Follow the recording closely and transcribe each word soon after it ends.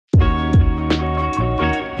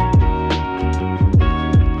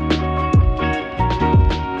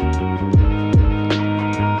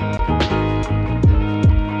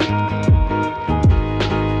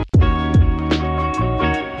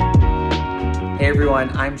Hey everyone,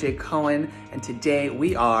 I'm Jay Cohen, and today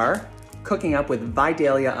we are cooking up with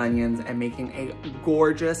Vidalia onions and making a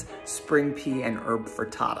gorgeous spring pea and herb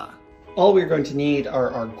frittata. All we're going to need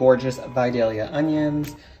are our gorgeous Vidalia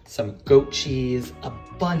onions, some goat cheese, a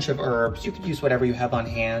bunch of herbs. You could use whatever you have on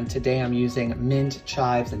hand. Today I'm using mint,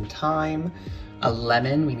 chives, and thyme. A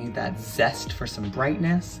lemon, we need that zest for some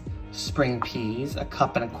brightness. Spring peas, 1.25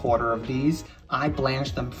 cups of these. I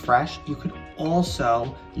blanched them fresh. You could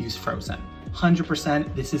also use frozen.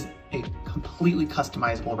 100%, this is a completely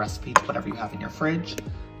customizable recipe to whatever you have in your fridge,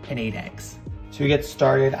 and 8 eggs. To get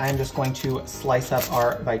started, I'm just going to slice up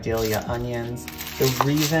our Vidalia onions. The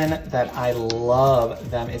reason that I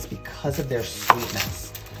love them is because of their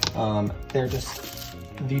sweetness. They're just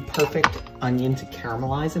the perfect onion to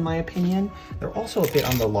caramelize, in my opinion. They're also a bit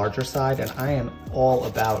on the larger side, and I am all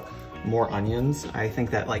about more onions. I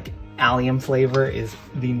think that like allium flavor is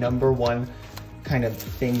the #1 kind of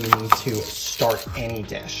thing you need to start any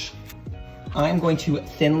dish. I'm going to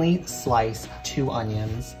thinly slice 2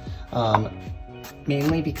 onions,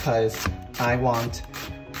 mainly because I want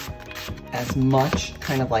as much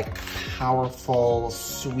kind of like powerful,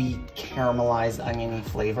 sweet, caramelized oniony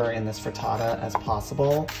flavor in this frittata as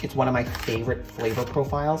possible. It's one of my favorite flavor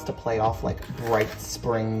profiles to play off like bright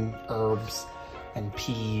spring herbs and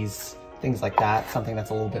peas, things like that. Something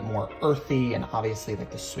that's a little bit more earthy, and obviously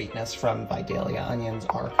like the sweetness from Vidalia onions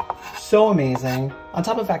are so amazing. On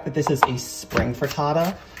top of the fact that this is a spring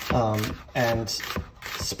frittata, and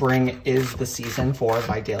spring is the season for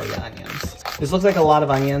Vidalia onions. This looks like a lot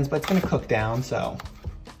of onions, but it's gonna cook down, so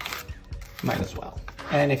might as well.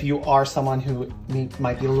 And if you are someone who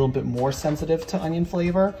might be a little bit more sensitive to onion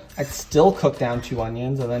flavor, I'd still cook down 2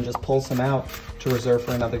 onions and then just pull some out to reserve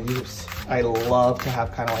for another use. I love to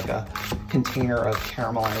have kind of like a container of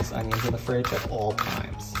caramelized onions in the fridge at all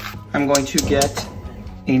times. I'm going to get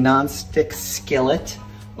a non-stick skillet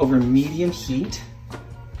over medium heat.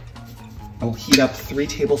 I will heat up 3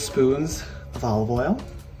 tablespoons of olive oil.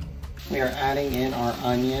 We are adding in our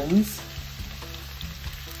onions,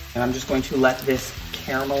 and I'm just going to let this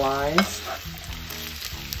caramelize.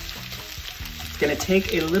 It's gonna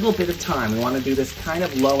take a little bit of time. We wanna do this kind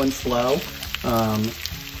of low and slow,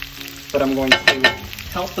 but I'm going to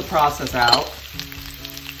help the process out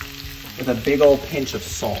with a big old pinch of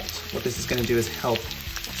salt. What this is gonna do is help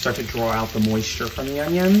start to draw out the moisture from the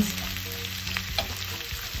onions,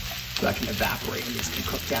 so that can evaporate and this can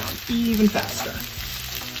cook down even faster.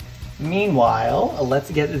 Meanwhile, let's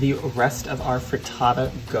get the rest of our frittata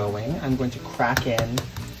going. I'm going to crack in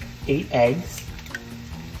 8 eggs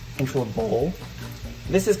into a bowl.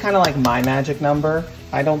 This is kind of like my magic number.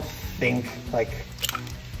 I don't think like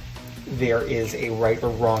there is a right or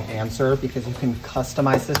wrong answer, because you can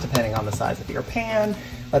customize this depending on the size of your pan.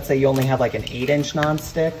 Let's say you only have like an 8-inch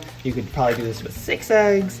nonstick. You could probably do this with 6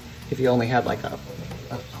 eggs. If you only had like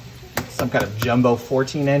some kind of jumbo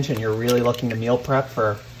 14-inch and you're really looking to meal prep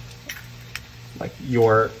for like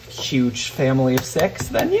your huge family of 6,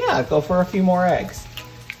 then yeah, go for a few more eggs.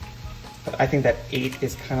 But I think that 8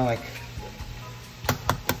 is kind of like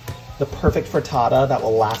the perfect frittata that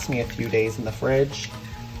will last me a few days in the fridge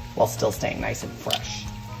while still staying nice and fresh.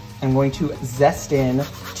 I'm going to zest in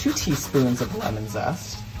 2 teaspoons of lemon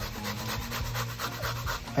zest.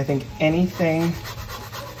 I think anything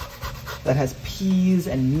that has peas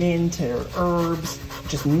and mint or herbs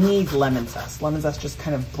just needs lemon zest. Lemon zest just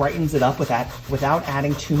kind of brightens it up without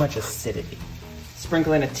adding too much acidity.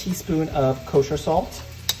 Sprinkle in a teaspoon of kosher salt.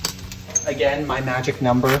 Again, my magic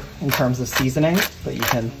number in terms of seasoning, but you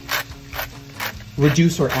can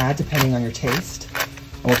reduce or add depending on your taste.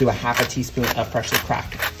 And we'll do a 1/2 teaspoon of freshly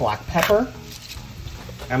cracked black pepper.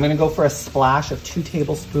 I'm gonna go for a splash of 2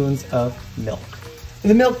 tablespoons of milk.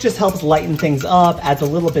 The milk just helps lighten things up, adds a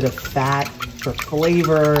little bit of fat for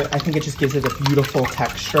flavor. I think it just gives it a beautiful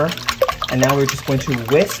texture. And now we're just going to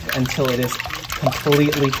whisk until it is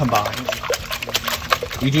completely combined.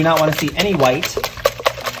 You do not want to see any white.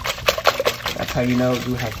 That's how you know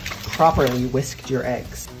you have properly whisked your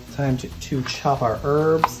eggs. Time to chop our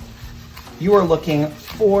herbs. You are looking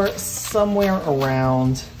for somewhere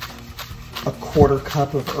around a 1/4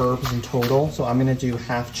 cup of herbs in total. So I'm gonna do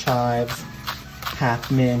 1/2 chives,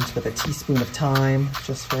 1/2 mint with a teaspoon of thyme,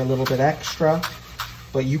 just for a little bit extra.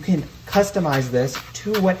 But you can customize this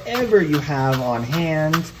to whatever you have on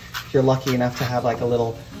hand. If you're lucky enough to have like a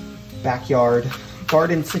little backyard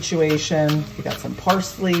garden situation, you got some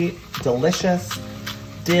parsley, delicious,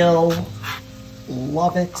 dill,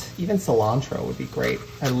 love it. Even cilantro would be great.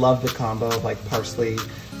 I love the combo of like parsley,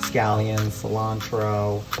 scallions,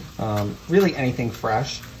 cilantro, really anything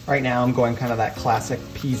fresh. Right now I'm going kind of that classic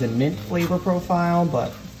peas and mint flavor profile,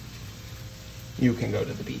 but you can go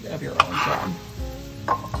to the beat of your own drum.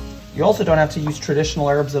 You also don't have to use traditional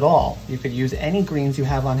herbs at all. You could use any greens you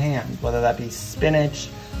have on hand, whether that be spinach.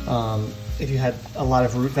 If you had a lot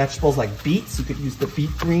of root vegetables like beets, you could use the beet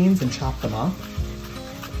greens and chop them up.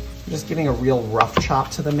 I'm just giving a real rough chop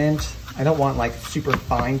to the mint. I don't want like super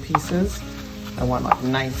fine pieces. I want like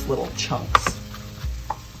nice little chunks.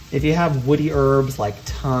 If you have woody herbs like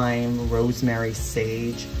thyme, rosemary,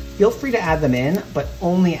 sage, feel free to add them in, but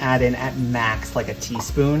only add in at max like a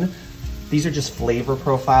teaspoon. These are just flavor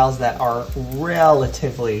profiles that are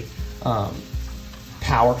relatively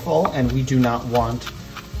powerful, and we do not want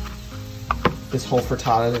this whole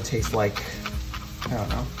frittata to taste like, I don't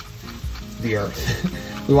know, the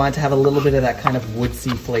earth. We want it to have a little bit of that kind of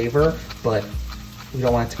woodsy flavor, but we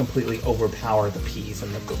don't want it to completely overpower the peas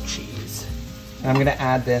and the goat cheese. And I'm gonna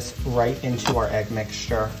add this right into our egg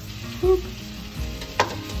mixture.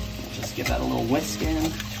 Just give that a little whisk in,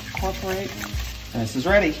 incorporate, and this is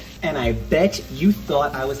ready. And I bet you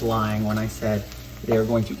thought I was lying when I said they're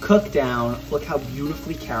going to cook down. Look how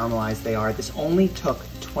beautifully caramelized they are. This only took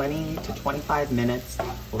 20 to 25 minutes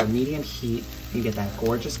over medium heat. You get that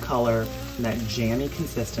gorgeous color and that jammy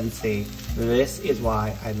consistency. This is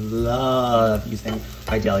why I love using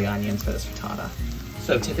Vidalia onions for this frittata.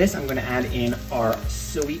 So to this, I'm gonna add in our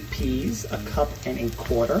sweet peas, 1.25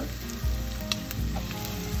 cups.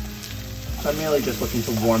 So I'm really just looking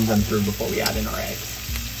to warm them through before we add in our eggs.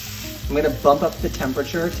 I'm gonna bump up the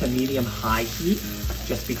temperature to medium-high heat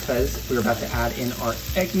just because we're about to add in our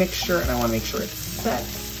egg mixture and I wanna make sure it's set.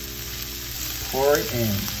 Pour it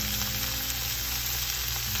in.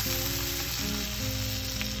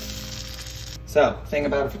 So, thing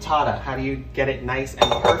about a frittata, how do you get it nice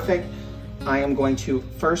and perfect? I am going to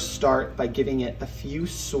first start by giving it a few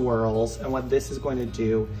swirls, and what this is going to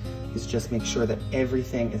do is just make sure that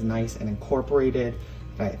everything is nice and incorporated.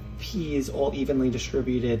 Got peas all evenly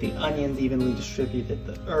distributed, the onions evenly distributed,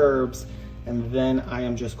 the herbs, and then I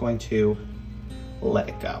am just going to let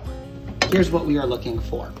it go. Here's what we are looking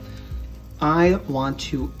for. I want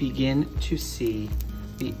to begin to see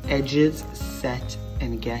the edges set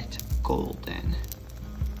and get golden.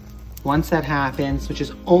 Once that happens, which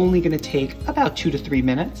is only gonna take about 2 to 3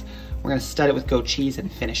 minutes, we're gonna stud it with goat cheese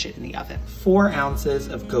and finish it in the oven. 4 ounces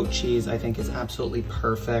of goat cheese I think is absolutely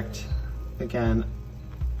perfect. Again,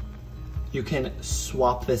 you can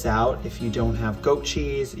swap this out if you don't have goat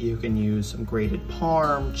cheese. You can use some grated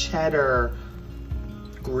Parm, cheddar,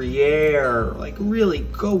 Gruyere, like really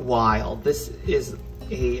go wild. This is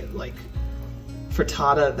a like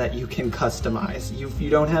frittata that you can customize. If you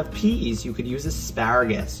don't have peas, you could use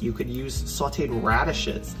asparagus, you could use sauteed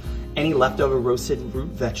radishes, any leftover roasted root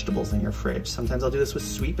vegetables in your fridge. Sometimes I'll do this with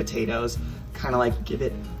sweet potatoes, kind of like give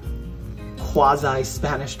it quasi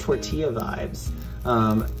Spanish tortilla vibes.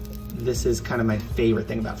 This is kind of my favorite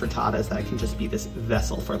thing about frittatas, that I can just be this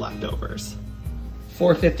vessel for leftovers.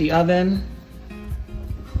 450 oven,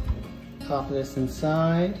 top of this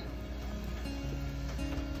inside.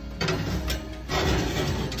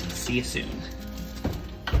 See you soon.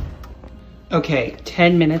 Okay,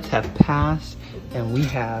 10 minutes have passed and we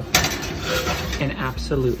have an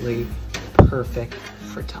absolutely perfect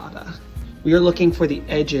frittata. We are looking for the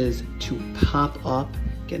edges to pop up,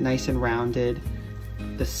 get nice and rounded.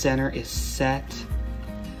 The center is set.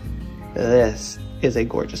 This is a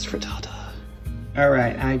gorgeous frittata. All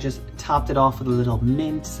right, I just topped it off with a little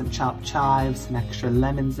mint, some chopped chives, some extra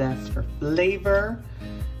lemon zest for flavor.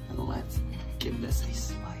 And let's give this a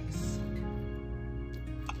slice.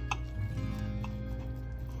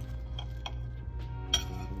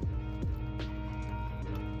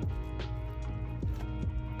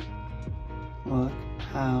 Look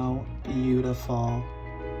how beautiful.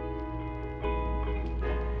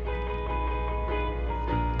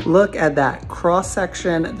 Look at that cross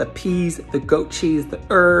section, the peas, the goat cheese, the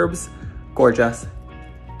herbs, gorgeous.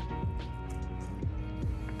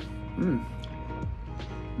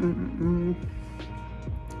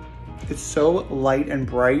 It's so light and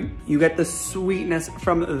bright. You get the sweetness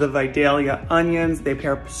from the Vidalia onions. They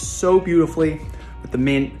pair so beautifully with the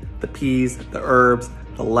mint, the peas, the herbs,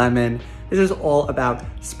 the lemon. This is all about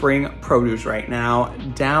spring produce right now.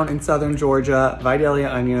 Down in southern Georgia, Vidalia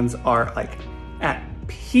onions are like at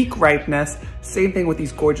peak ripeness. Same thing with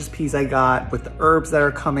these gorgeous peas I got, with the herbs that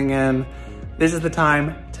are coming in. This is the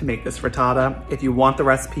time to make this frittata. If you want the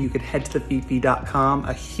recipe, you could head to thefeedfeed.com.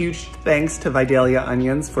 A huge thanks to Vidalia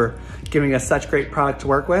Onions for giving us such great product to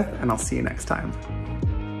work with, and I'll see you next time.